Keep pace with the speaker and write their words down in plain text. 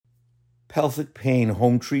Pelvic Pain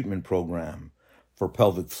Home Treatment Program for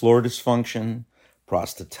pelvic floor dysfunction,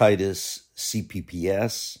 prostatitis,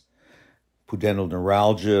 CPPS, pudendal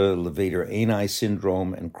neuralgia, levator ani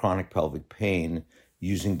syndrome, and chronic pelvic pain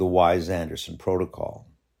using the Wise-Anderson protocol.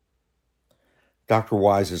 Dr.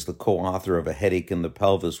 Wise is the co-author of A Headache in the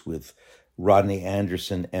Pelvis with Rodney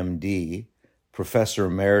Anderson, MD, Professor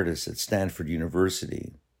Emeritus at Stanford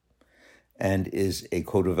University, and is a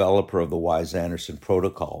co-developer of the Wise-Anderson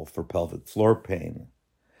protocol for pelvic floor pain.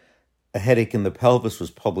 A Headache in the Pelvis was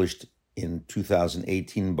published in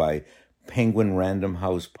 2018 by Penguin Random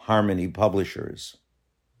House Harmony Publishers.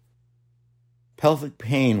 Pelvic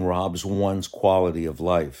pain robs one's quality of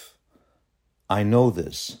life. I know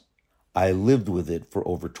this. I lived with it for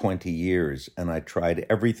over 20 years, and I tried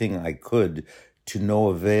everything I could to no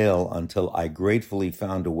avail until I gratefully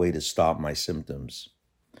found a way to stop my symptoms.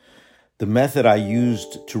 The method I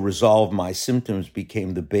used to resolve my symptoms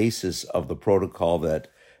became the basis of the protocol that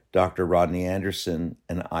Dr. Rodney Anderson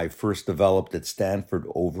and I first developed at Stanford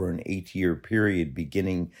over an 8-year period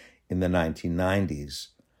beginning in the 1990s.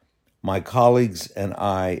 My colleagues and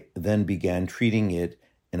I then began treating it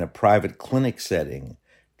in a private clinic setting,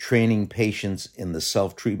 training patients in the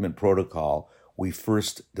self-treatment protocol we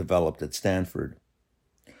first developed at Stanford.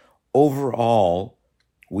 Overall,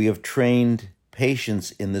 we have trained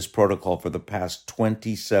patients in this protocol for the past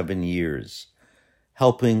 27 years,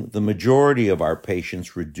 helping the majority of our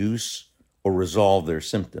patients reduce or resolve their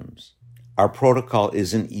symptoms. Our protocol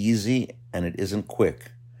isn't easy and it isn't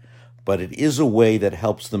quick, but it is a way that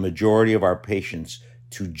helps the majority of our patients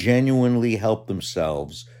to genuinely help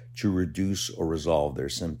themselves to reduce or resolve their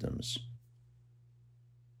symptoms.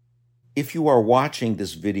 If you are watching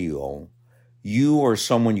this video, you or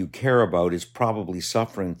someone you care about is probably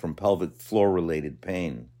suffering from pelvic floor-related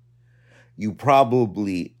pain. You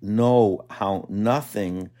probably know how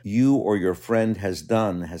nothing you or your friend has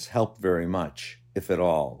done has helped very much, if at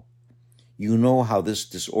all. You know how this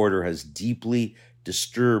disorder has deeply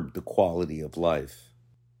disturbed the quality of life.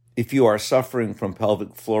 If you are suffering from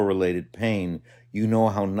pelvic floor-related pain, you know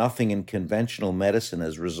how nothing in conventional medicine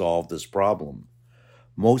has resolved this problem.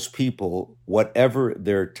 Most people, whatever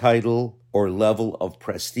their title or level of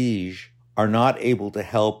prestige, are not able to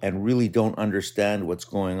help and really don't understand what's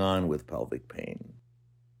going on with pelvic pain.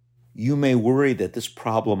 You may worry that this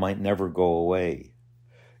problem might never go away.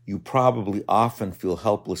 You probably often feel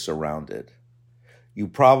helpless around it. You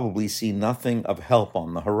probably see nothing of help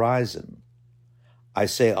on the horizon. I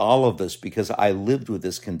say all of this because I lived with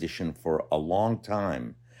this condition for a long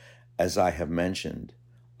time. As I have mentioned,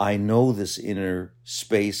 I know this inner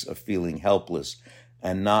space of feeling helpless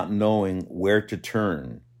and not knowing where to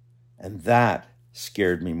turn, and that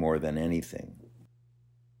scared me more than anything.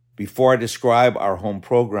 Before I describe our home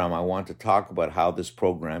program, I want to talk about how this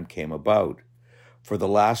program came about. For the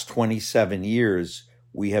last 27 years,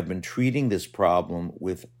 we have been treating this problem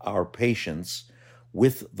with our patients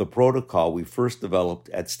with the protocol we first developed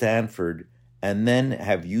at Stanford and then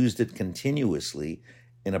have used it continuously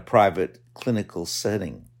in a private clinical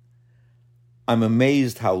setting. I'm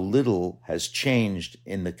amazed how little has changed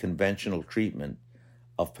in the conventional treatment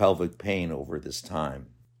of pelvic pain over this time.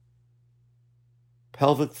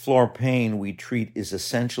 Pelvic floor pain we treat is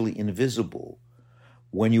essentially invisible.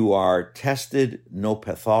 When you are tested, no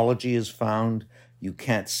pathology is found. You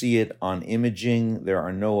can't see it on imaging. There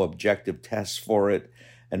are no objective tests for it,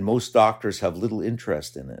 and most doctors have little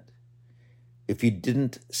interest in it. If you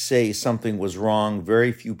didn't say something was wrong,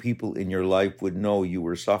 very few people in your life would know you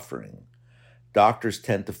were suffering. Doctors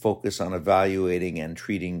tend to focus on evaluating and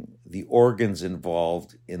treating the organs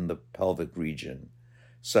involved in the pelvic region.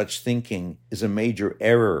 Such thinking is a major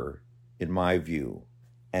error, in my view,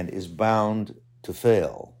 and is bound to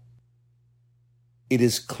fail. It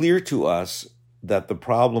is clear to us that the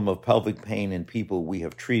problem of pelvic pain in people we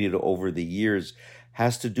have treated over the years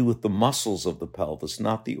has to do with the muscles of the pelvis,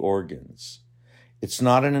 not the organs. It's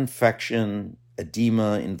not an infection,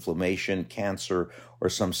 edema, inflammation, cancer, or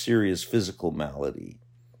some serious physical malady.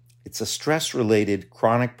 It's a stress-related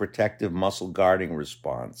chronic protective muscle guarding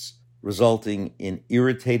response, resulting in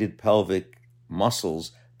irritated pelvic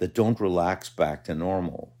muscles that don't relax back to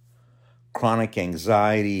normal. Chronic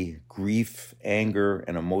anxiety, grief, anger,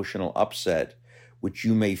 and emotional upset, which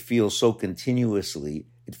you may feel so continuously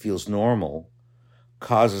it feels normal,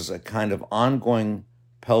 causes a kind of ongoing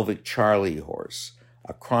pelvic charley horse,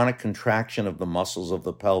 a chronic contraction of the muscles of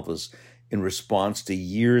the pelvis in response to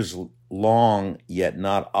years-long yet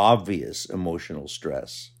not obvious emotional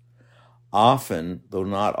stress. Often, though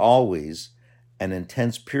not always, an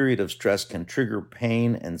intense period of stress can trigger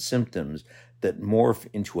pain and symptoms that morph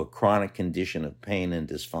into a chronic condition of pain and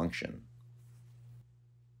dysfunction.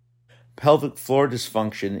 Pelvic floor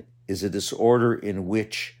dysfunction is a disorder in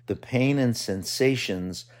which the pain and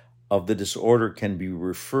sensations of the disorder can be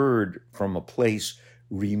referred from a place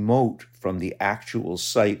remote from the actual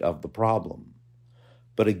site of the problem.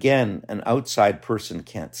 But again, an outside person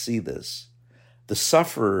can't see this. The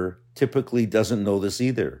sufferer typically doesn't know this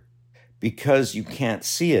either. Because you can't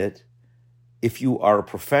see it, if you are a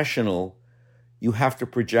professional, you have to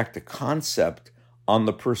project a concept on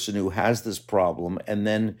the person who has this problem and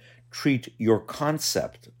then treat your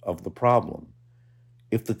concept of the problem.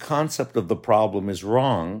 If the concept of the problem is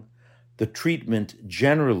wrong, the treatment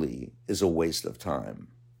generally is a waste of time.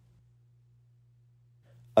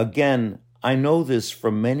 Again, I know this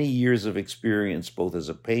from many years of experience, both as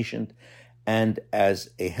a patient and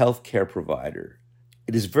as a healthcare provider.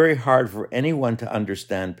 It is very hard for anyone to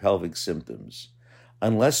understand pelvic symptoms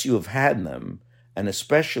unless you have had them, and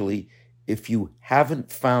especially if you haven't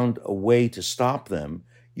found a way to stop them.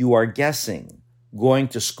 You are guessing, going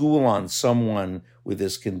to school on someone with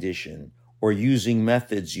this condition, or using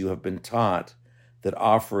methods you have been taught that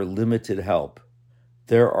offer limited help.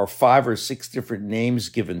 There are 5 or 6 different names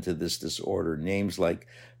given to this disorder, names like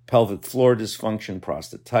pelvic floor dysfunction,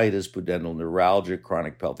 prostatitis, pudendal neuralgia,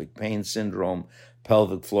 chronic pelvic pain syndrome,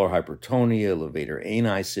 pelvic floor hypertonia, levator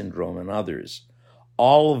ani syndrome, and others.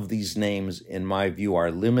 All of these names, in my view, are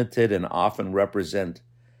limited and often represent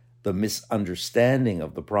the misunderstanding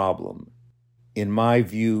of the problem. In my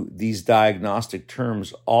view, these diagnostic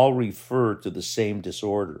terms all refer to the same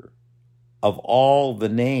disorder. Of all the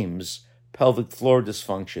names, pelvic floor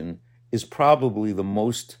dysfunction is probably the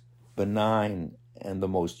most benign and the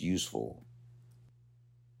most useful.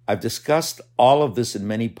 I've discussed all of this in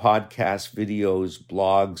many podcasts, videos,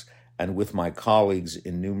 blogs, and with my colleagues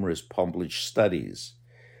in numerous published studies.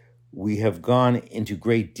 We have gone into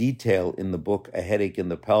great detail in the book A Headache in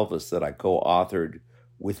the Pelvis that I co-authored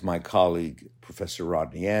with my colleague, Professor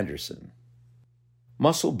Rodney Anderson.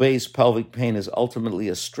 Muscle-based pelvic pain is ultimately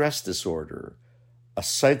a stress disorder, a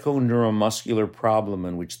psychoneuromuscular problem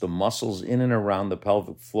in which the muscles in and around the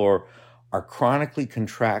pelvic floor are chronically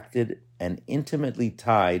contracted and intimately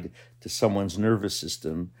tied to someone's nervous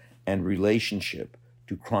system and relationship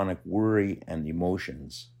to chronic worry and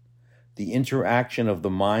emotions. The interaction of the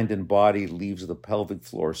mind and body leaves the pelvic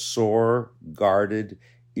floor sore, guarded,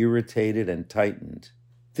 irritated, and tightened.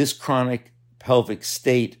 This chronic pelvic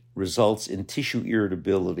state results in tissue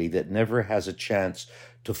irritability that never has a chance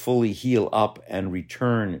to fully heal up and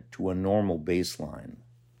return to a normal baseline.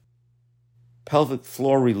 Pelvic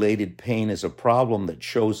floor-related pain is a problem that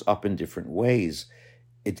shows up in different ways.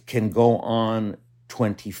 It can go on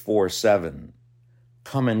 24/7,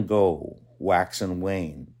 come and go, wax and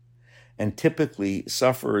wane, and typically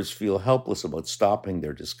sufferers feel helpless about stopping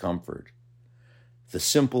their discomfort. The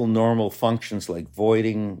simple normal functions like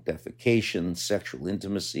voiding, defecation, sexual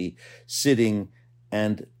intimacy, sitting,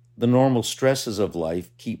 and the normal stresses of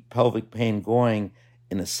life keep pelvic pain going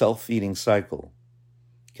in a self-feeding cycle.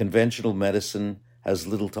 Conventional medicine has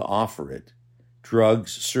little to offer it.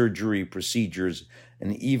 Drugs, surgery, procedures,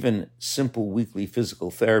 and even simple weekly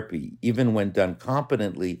physical therapy, even when done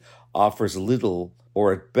competently, offers little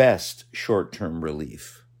or at best short-term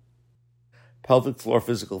relief. Pelvic floor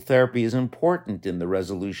physical therapy is important in the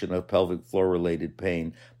resolution of pelvic floor-related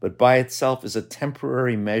pain, but by itself is a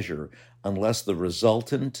temporary measure unless the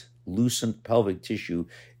resultant loosened pelvic tissue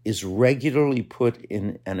is regularly put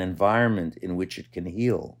in an environment in which it can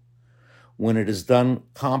heal. When it is done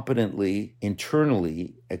competently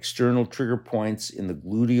internally, external trigger points in the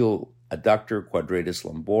gluteal adductor, quadratus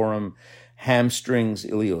lumborum, hamstrings,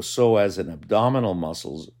 iliopsoas, and abdominal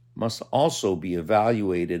muscles must also be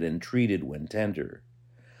evaluated and treated when tender.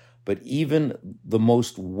 But even the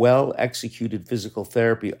most well-executed physical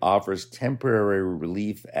therapy offers temporary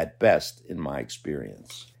relief at best, in my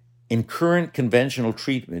experience. In current conventional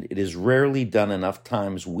treatment, it is rarely done enough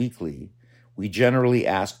times weekly. We generally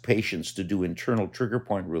ask patients to do internal trigger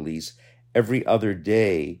point release every other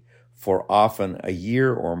day for often a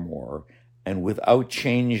year or more, and without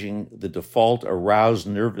changing the default aroused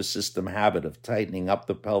nervous system habit of tightening up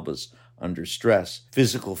the pelvis under stress,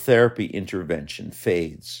 physical therapy intervention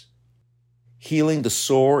fades. Healing the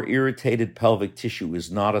sore, irritated pelvic tissue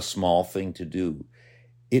is not a small thing to do.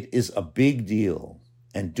 It is a big deal,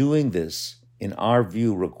 and doing this, in our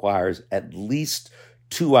view, requires at least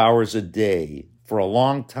 2 hours a day for a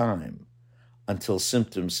long time until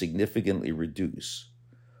symptoms significantly reduce.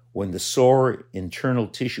 When the sore internal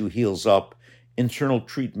tissue heals up, internal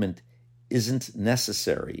treatment isn't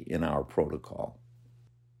necessary in our protocol.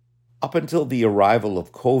 Up until the arrival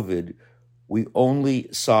of COVID, we only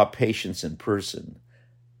saw patients in person.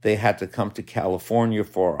 They had to come to California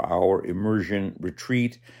for our immersion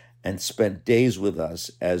retreat and spent days with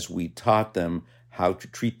us as we taught them how to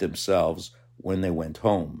treat themselves when they went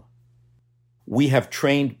home. We have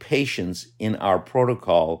trained patients in our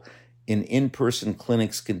protocol in-person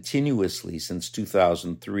clinics continuously since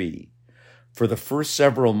 2003. For the first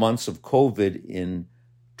several months of COVID in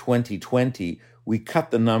 2020, we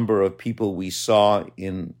cut the number of people we saw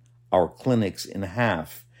in our clinics in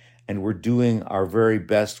half, and we're doing our very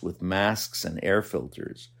best with masks and air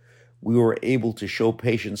filters. We were able to show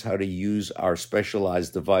patients how to use our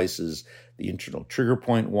specialized devices, the internal trigger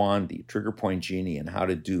point wand, the trigger point genie, and how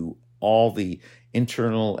to do all the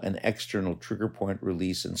internal and external trigger point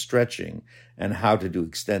release and stretching, and how to do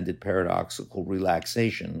extended paradoxical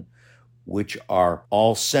relaxation, which are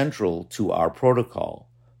all central to our protocol.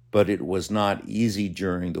 But it was not easy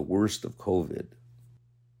during the worst of COVID,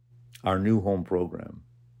 our new home program.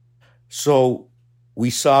 So we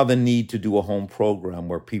saw the need to do a home program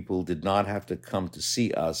where people did not have to come to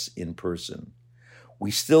see us in person. We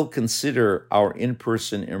still consider our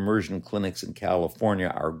in-person immersion clinics in California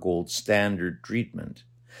our gold standard treatment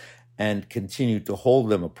and continue to hold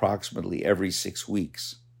them approximately every 6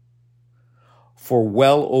 weeks. For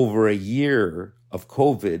well over a year of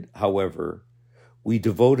COVID, however, we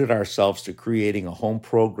devoted ourselves to creating a home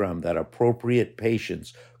program that appropriate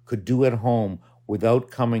patients could do at home without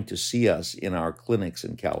coming to see us in our clinics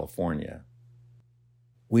in California.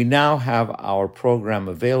 We now have our program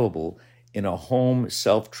available in a home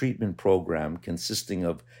self-treatment program consisting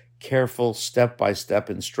of careful step-by-step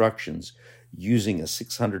instructions using a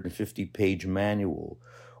 650-page manual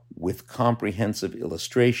with comprehensive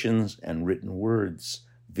illustrations and written words,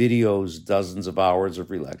 videos, dozens of hours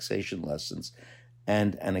of relaxation lessons,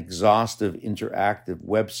 and an exhaustive interactive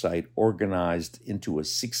website organized into a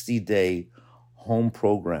 60-day home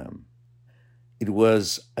program. It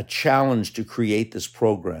was a challenge to create this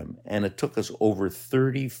program, and it took us over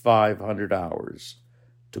 3,500 hours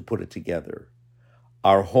to put it together.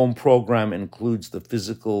 Our home program includes the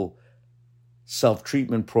physical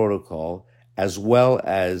self-treatment protocol, as well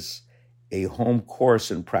as a home course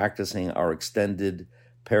in practicing our extended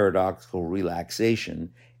paradoxical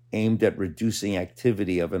relaxation aimed at reducing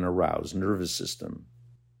activity of an aroused nervous system.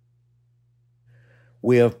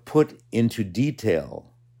 We have put into detail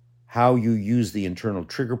how you use the internal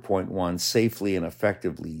trigger point wand safely and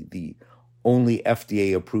effectively, the only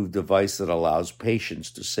FDA-approved device that allows patients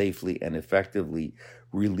to safely and effectively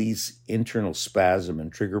release internal spasm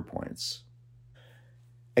and trigger points.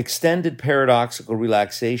 Extended paradoxical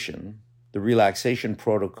relaxation, the relaxation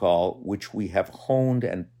protocol, which we have honed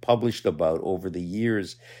and published about over the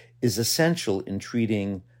years, is essential in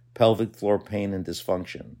treating pelvic floor pain and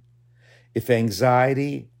dysfunction. If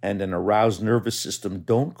anxiety and an aroused nervous system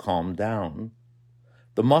don't calm down,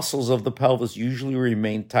 the muscles of the pelvis usually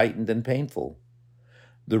remain tightened and painful.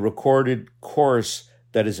 The recorded course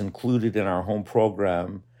that is included in our home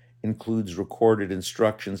program includes recorded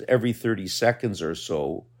instructions every 30 seconds or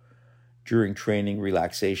so during training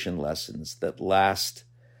relaxation lessons that last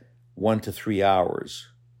 1 to 3 hours,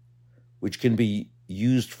 which can be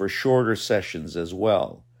used for shorter sessions as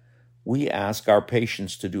well. We ask our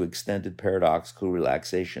patients to do extended paradoxical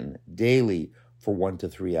relaxation daily for 1 to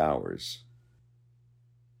 3 hours.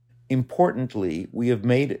 Importantly, we have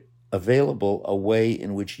made available a way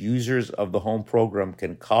in which users of the home program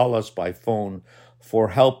can call us by phone for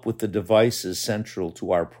help with the devices central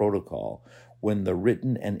to our protocol when the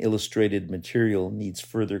written and illustrated material needs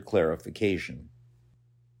further clarification.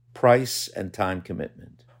 Price and time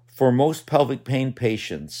commitment. For most pelvic pain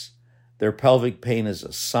patients, their pelvic pain is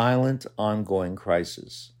a silent, ongoing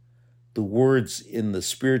crisis. The words in the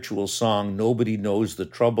spiritual song, "Nobody Knows the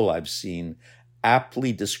Trouble I've Seen,"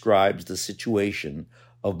 aptly describes the situation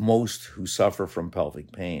of most who suffer from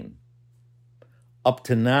pelvic pain. Up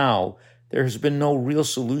to now, there has been no real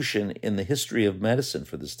solution in the history of medicine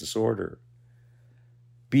for this disorder.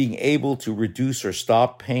 Being able to reduce or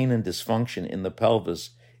stop pain and dysfunction in the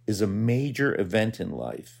pelvis is a major event in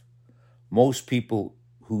life. Most people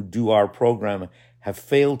who do our program have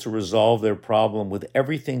failed to resolve their problem with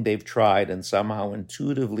everything they've tried and somehow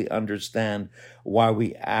intuitively understand why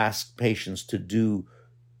we ask patients to do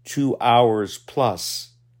 2 hours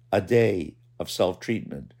plus a day of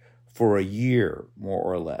self-treatment for a year, more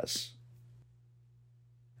or less.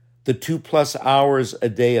 The 2+ hours a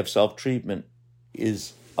day of self-treatment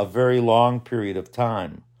is a very long period of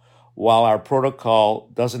time. While our protocol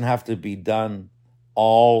doesn't have to be done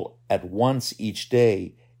all at once each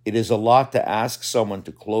day, it is a lot to ask someone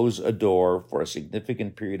to close a door for a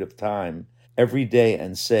significant period of time every day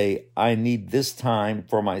and say, I need this time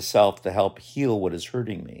for myself to help heal what is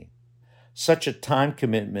hurting me. Such a time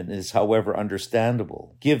commitment is, however,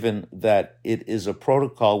 understandable, given that it is a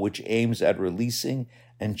protocol which aims at releasing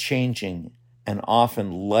and changing an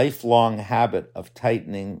often lifelong habit of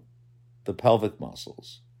tightening the pelvic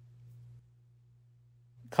muscles.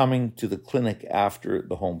 Coming to the clinic after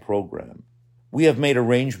the home program. We have made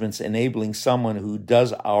arrangements enabling someone who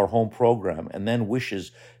does our home program and then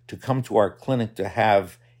wishes to come to our clinic to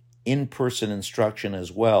have in-person instruction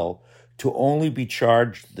as well, to only be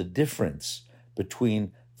charged the difference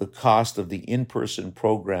between the cost of the in-person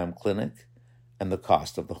program clinic and the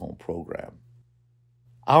cost of the home program.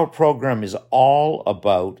 Our program is all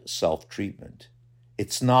about self-treatment.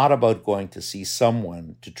 It's not about going to see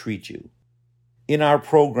someone to treat you. In our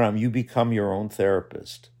program, you become your own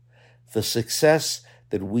therapist. The success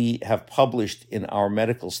that we have published in our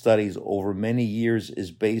medical studies over many years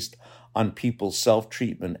is based on people's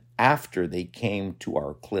self-treatment after they came to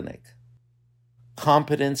our clinic.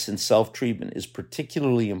 Competence in self-treatment is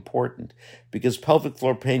particularly important because pelvic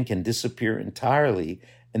floor pain can disappear entirely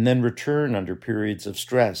and then return under periods of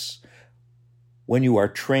stress. When you are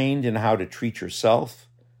trained in how to treat yourself,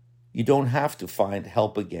 you don't have to find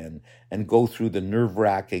help again and go through the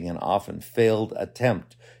nerve-wracking and often failed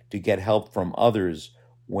attempt to get help from others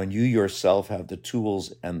when you yourself have the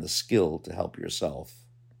tools and the skill to help yourself.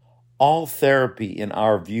 All therapy, in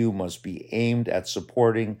our view, must be aimed at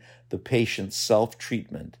supporting the patient's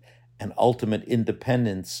self-treatment and ultimate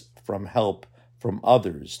independence from help from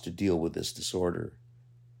others to deal with this disorder.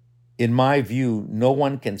 In my view, no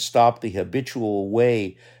one can stop the habitual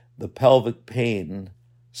way the pelvic pain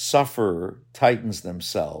sufferer tightens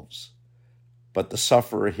themselves, but the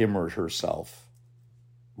sufferer, him or herself.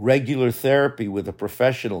 Regular therapy with a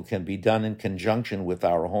professional can be done in conjunction with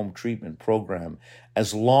our home treatment program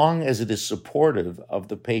as long as it is supportive of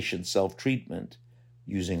the patient's self-treatment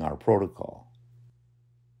using our protocol.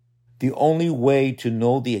 The only way to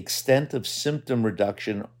know the extent of symptom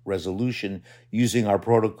reduction resolution using our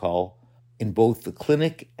protocol in both the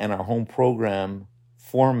clinic and our home program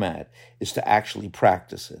format is to actually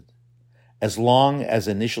practice it. As long as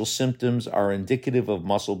initial symptoms are indicative of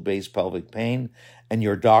muscle-based pelvic pain and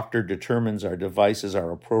your doctor determines our devices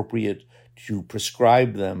are appropriate to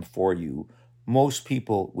prescribe them for you, most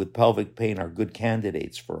people with pelvic pain are good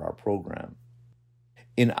candidates for our program.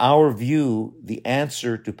 In our view, the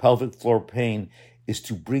answer to pelvic floor pain is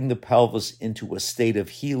to bring the pelvis into a state of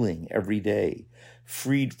healing every day,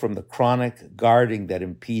 freed from the chronic guarding that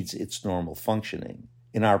impedes its normal functioning.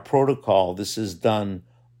 In our protocol, this is done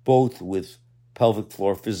both with pelvic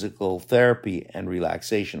floor physical therapy and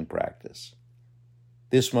relaxation practice.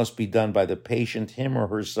 This must be done by the patient, him or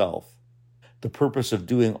herself. The purpose of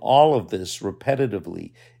doing all of this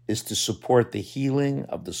repetitively is to support the healing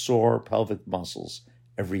of the sore pelvic muscles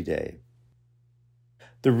every day.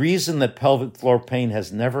 The reason that pelvic floor pain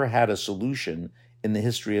has never had a solution in the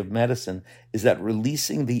history of medicine is that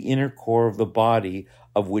releasing the inner core of the body,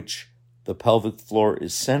 of which the pelvic floor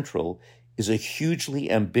is central, is a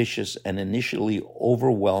hugely ambitious and initially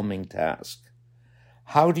overwhelming task.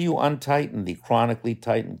 How do you untighten the chronically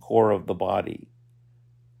tightened core of the body?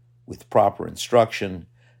 With proper instruction,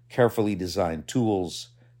 carefully designed tools,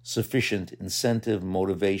 sufficient incentive,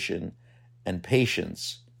 motivation, and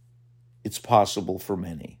patience, it's possible for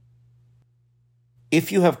many.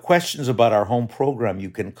 If you have questions about our home program, you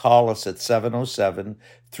can call us at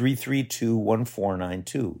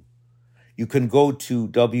 707-332-1492. You can go to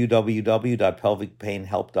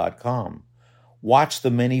www.pelvicpainhelp.com. Watch the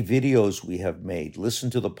many videos we have made. Listen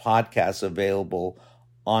to the podcasts available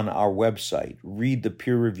on our website. Read the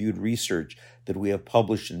peer-reviewed research that we have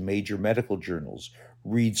published in major medical journals.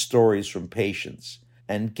 Read stories from patients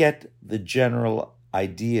and get the general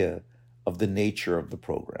idea of the nature of the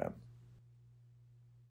program.